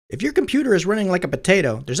If your computer is running like a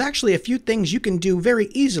potato, there's actually a few things you can do very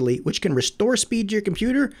easily which can restore speed to your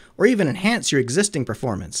computer or even enhance your existing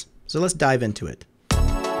performance. So let's dive into it.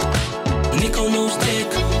 Nico knows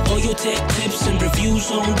tech, all your tech tips and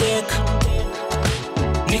reviews on deck.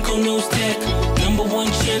 Nico knows tech,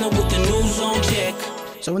 #1 channel with the news on check.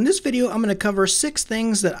 So in this video, I'm going to cover 6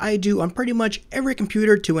 things that I do on pretty much every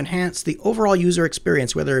computer to enhance the overall user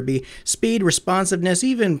experience, whether it be speed, responsiveness,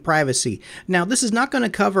 even privacy. Now, this is not going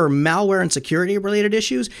to cover malware and security related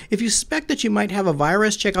issues. If you suspect that you might have a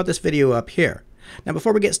virus, check out this video up here. Now,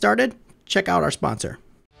 before we get started, check out our sponsor.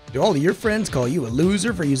 Do all of your friends call you a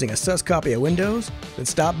loser for using a sus copy of Windows? Then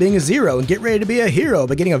stop being a zero and get ready to be a hero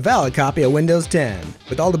by getting a valid copy of Windows 10.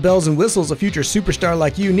 With all the bells and whistles a future superstar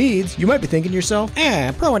like you needs, you might be thinking to yourself,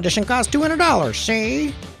 Pro Edition costs $200,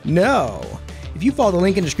 see? No. If you follow the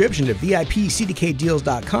link in the description to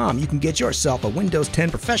VIPCDKdeals.com, you can get yourself a Windows 10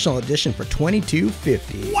 Professional Edition for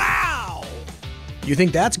 $22.50. Wow! You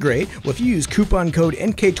think that's great? Well, if you use coupon code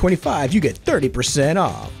NK25, you get 30%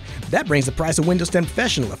 off. That brings the price of Windows 10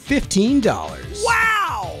 Professional to $15.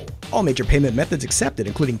 Wow! All major payment methods accepted,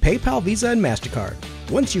 including PayPal, Visa, and MasterCard.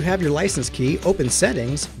 Once you have your license key, open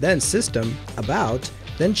Settings, then System, About,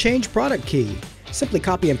 then change Product Key. Simply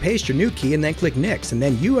copy and paste your new key and then click Next, and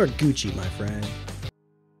then you are Gucci, my friend.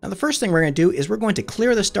 Now the first thing we're going to do is we're going to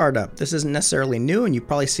clear the startup. This isn't necessarily new, and you've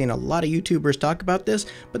probably seen a lot of YouTubers talk about this,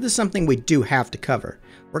 but this is something we do have to cover.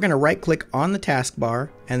 We're going to right-click on the taskbar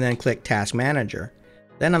and then click Task Manager.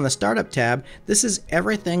 Then on the Startup tab, this is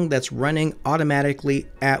everything that's running automatically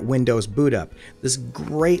at Windows boot up. This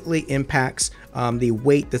greatly impacts the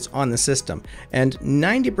weight that's on the system. And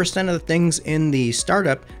 90% of the things in the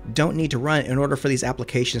startup don't need to run in order for these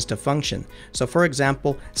applications to function. So for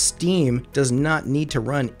example, Steam does not need to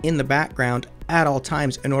run in the background at all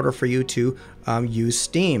times in order for you to use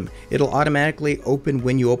Steam. It'll automatically open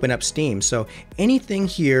when you open up Steam. So anything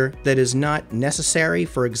here that is not necessary,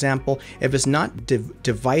 for example, if it's not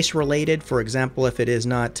device related, for example, if it is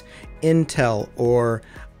not Intel or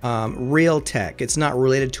Realtek, it's not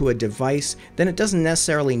related to a device, then it doesn't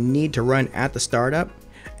necessarily need to run at the startup.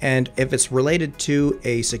 And if it's related to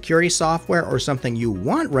a security software or something you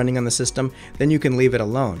want running on the system, then you can leave it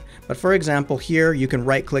alone. But for example, here you can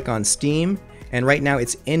right click on Steam, and right now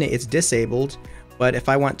it's disabled, but if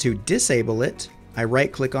I want to disable it, I right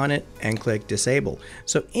click on it and click disable.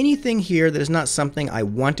 So anything here that is not something I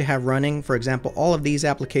want to have running, for example, all of these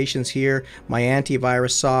applications here, my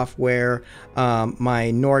antivirus software,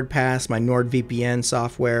 my NordPass, my NordVPN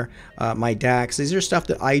software, my DAX, these are stuff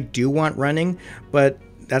that I do want running, but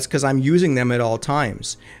that's because I'm using them at all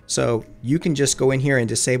times. So you can just go in here and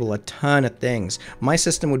disable a ton of things. My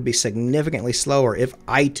system would be significantly slower if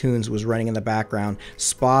iTunes was running in the background,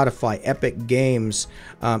 Spotify, Epic Games,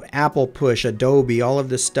 Apple Push, Adobe, all of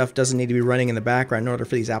this stuff doesn't need to be running in the background in order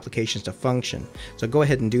for these applications to function. So go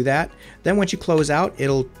ahead and do that. Then once you close out,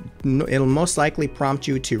 it'll most likely prompt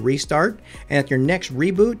you to restart. And at your next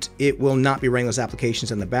reboot, it will not be running those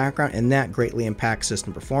applications in the background, and that greatly impacts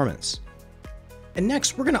system performance. And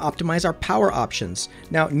next, we're going to optimize our power options.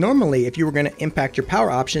 Now, normally, if you were going to impact your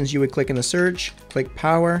power options, you would click in the search, click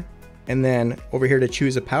power, and then over here to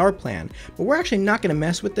choose a power plan. But we're actually not going to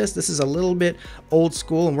mess with this. This is a little bit old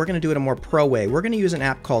school, and we're going to do it a more pro way. We're going to use an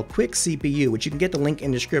app called Quick CPU, which you can get the link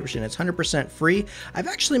in the description. It's 100% free. I've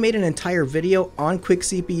actually made an entire video on Quick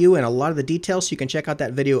CPU and a lot of the details, so you can check out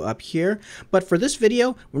that video up here. But for this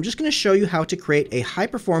video, we're just going to show you how to create a high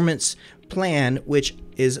performance plan which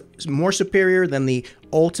is more superior than the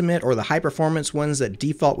ultimate or the high performance ones that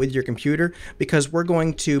default with your computer, because we're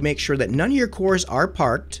going to make sure that none of your cores are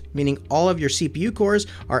parked, meaning all of your CPU cores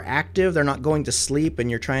are active. They're not going to sleep and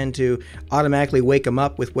you're trying to automatically wake them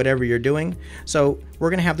up with whatever you're doing. So we're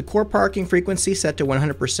going to have the core parking frequency set to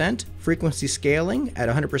 100%, frequency scaling at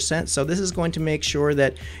 100%. So this is going to make sure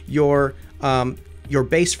that your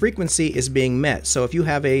base frequency is being met. So if you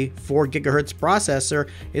have a 4 gigahertz processor,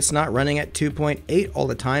 it's not running at 2.8 all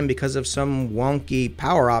the time because of some wonky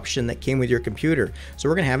power option that came with your computer. So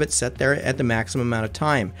we're going to have it set there at the maximum amount of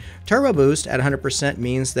time. Turbo boost at 100%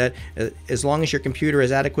 means that as long as your computer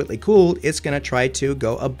is adequately cooled, it's going to try to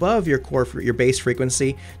go above your base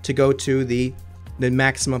frequency to go to the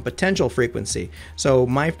maximum potential frequency. So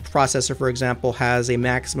my processor, for example, has a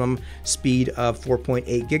maximum speed of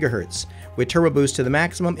 4.8 gigahertz. With Turbo Boost to the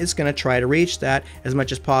maximum, it's going to try to reach that as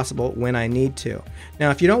much as possible when I need to. Now,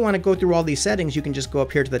 if you don't want to go through all these settings, you can just go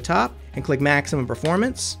up here to the top and click Maximum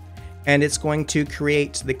Performance. and it's going to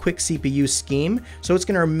create the quick CPU scheme. So it's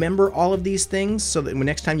going to remember all of these things so that when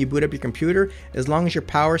next time you boot up your computer, as long as your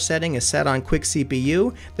power setting is set on quick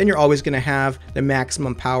CPU, then you're always going to have the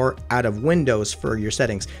maximum power out of Windows for your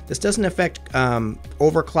settings. This doesn't affect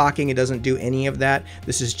overclocking. It doesn't do any of that.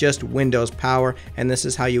 This is just Windows power, and this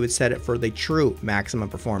is how you would set it for the true maximum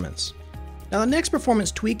performance. Now the next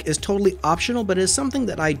performance tweak is totally optional, but is something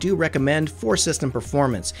that I do recommend for system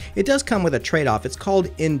performance. It does come with a trade-off. It's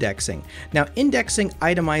called indexing. Now indexing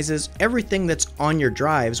itemizes everything that's on your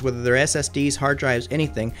drives, whether they're SSDs, hard drives,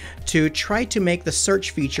 anything, to try to make the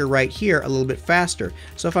search feature right here a little bit faster.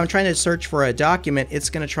 So if I'm trying to search for a document, it's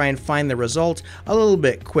going to try and find the result a little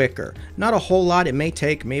bit quicker. Not a whole lot. It may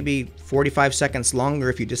take maybe 45 seconds longer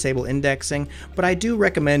if you disable indexing, but I do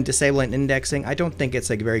recommend disabling indexing. I don't think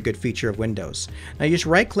it's a very good feature of Windows. Now you just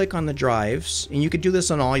right click on the drives, and you could do this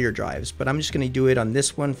on all your drives, but I'm just going to do it on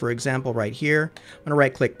this one, for example, right here. I'm going to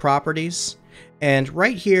right click properties, and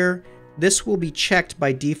right here, this will be checked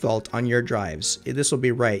by default on your drives. This will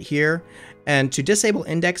be right here, and to disable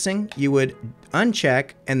indexing, you would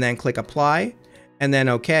uncheck and then click apply, and then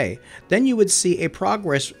OK. Then you would see a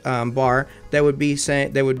progress bar that would be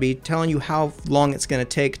telling you how long it's going to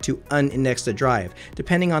take to unindex the drive.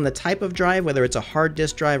 Depending on the type of drive, whether it's a hard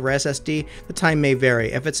disk drive or SSD, the time may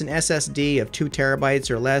vary. If it's an SSD of 2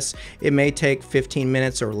 terabytes or less, it may take 15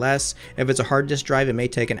 minutes or less. If it's a hard disk drive, it may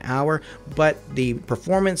take an hour, but the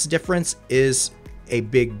performance difference is a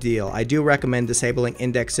big deal. I do recommend disabling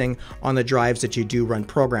indexing on the drives that you do run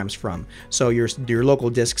programs from. So your local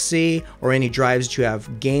disk C or any drives that you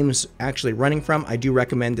have games actually running from, I do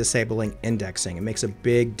recommend disabling indexing. It makes a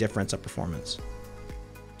big difference of performance.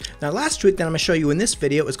 Now, last tweak that I'm going to show you in this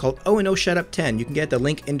video is called O&O Shutup 10. You can get the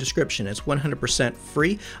link in description. It's 100%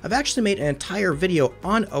 free. I've actually made an entire video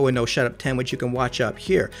on O&O Shutup 10, which you can watch up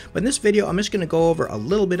here. But in this video, I'm just going to go over a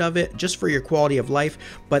little bit of it just for your quality of life.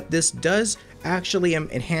 But this does actually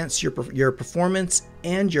enhance your performance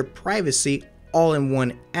and your privacy all in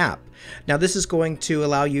one app. Now, this is going to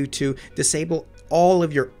allow you to disable all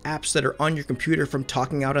of your apps that are on your computer from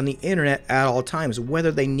talking out on the internet at all times,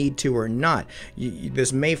 whether they need to or not.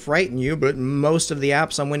 This may frighten you, but most of the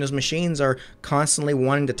apps on Windows machines are constantly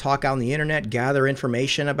wanting to talk out on the internet, gather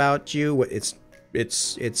information about you.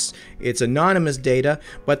 It's anonymous data,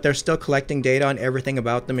 but they're still collecting data on everything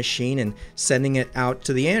about the machine and sending it out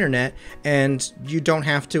to the internet, and you don't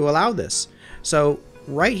have to allow this. So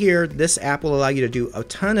right here, this app will allow you to do a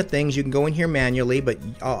ton of things. You can go in here manually, but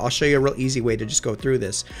I'll show you a real easy way to just go through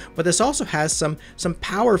this. But this also has some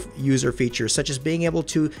power user features, such as being able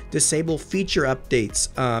to disable feature updates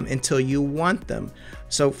until you want them.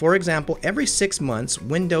 So for example, every 6 months,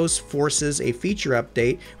 Windows forces a feature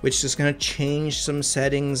update, which is going to change some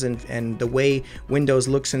settings and the way Windows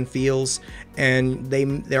looks and feels. And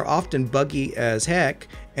they're often buggy as heck,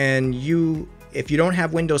 and if you don't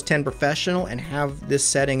have Windows 10 Professional and have this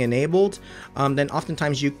setting enabled, then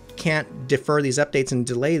oftentimes you can't defer these updates and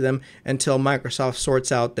delay them until Microsoft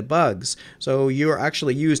sorts out the bugs. So you're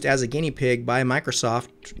actually used as a guinea pig by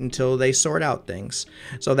Microsoft until they sort out things.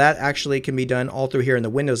 So that actually can be done all through here in the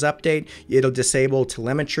Windows Update. It'll disable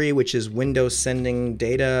telemetry, which is Windows sending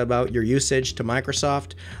data about your usage to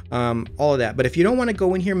Microsoft, all of that. But if you don't want to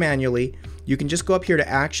go in here manually, you can just go up here to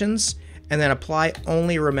Actions and then apply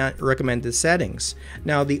only recommended settings.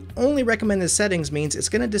 Now, the only recommended settings means it's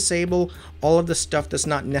going to disable all of the stuff that's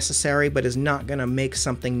not necessary but is not going to make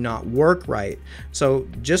something not work right. So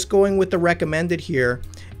just going with the recommended here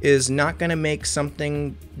is not going to make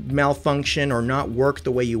something malfunction or not work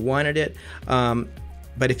the way you wanted it.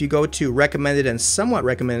 But if you go to recommended and somewhat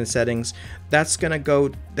recommended settings, that's going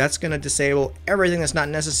to disable everything that's not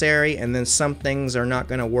necessary, and then some things are not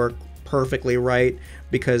going to work perfectly right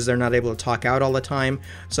because they're not able to talk out all the time.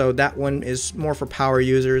 So that one is more for power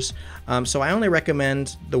users. So I only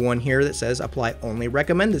recommend the one here that says apply only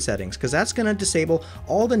recommended settings, because that's going to disable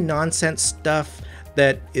all the nonsense stuff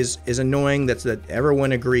that is annoying, that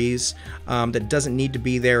everyone agrees, that doesn't need to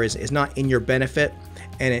be there, is not in your benefit,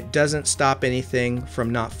 and it doesn't stop anything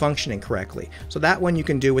from not functioning correctly. So that one you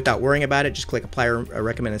can do without worrying about it. Just click apply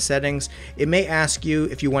recommended settings. It may ask you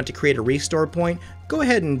if you want to create a restore point. Go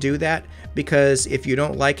ahead and do that, because if you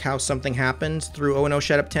don't like how something happens through O&O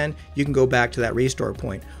Shutup 10, you can go back to that restore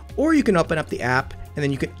point. Or you can open up the app and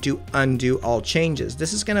then you can do undo all changes.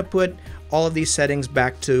 This is going to put all of these settings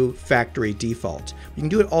back to factory default. You can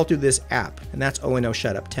do it all through this app, and that's O&O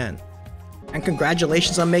Shutup 10. And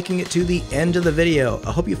congratulations on making it to the end of the video.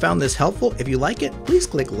 I hope you found this helpful. If you like it, please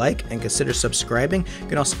click like and consider subscribing. You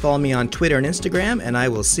can also follow me on Twitter and Instagram, and I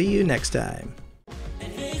will see you next time.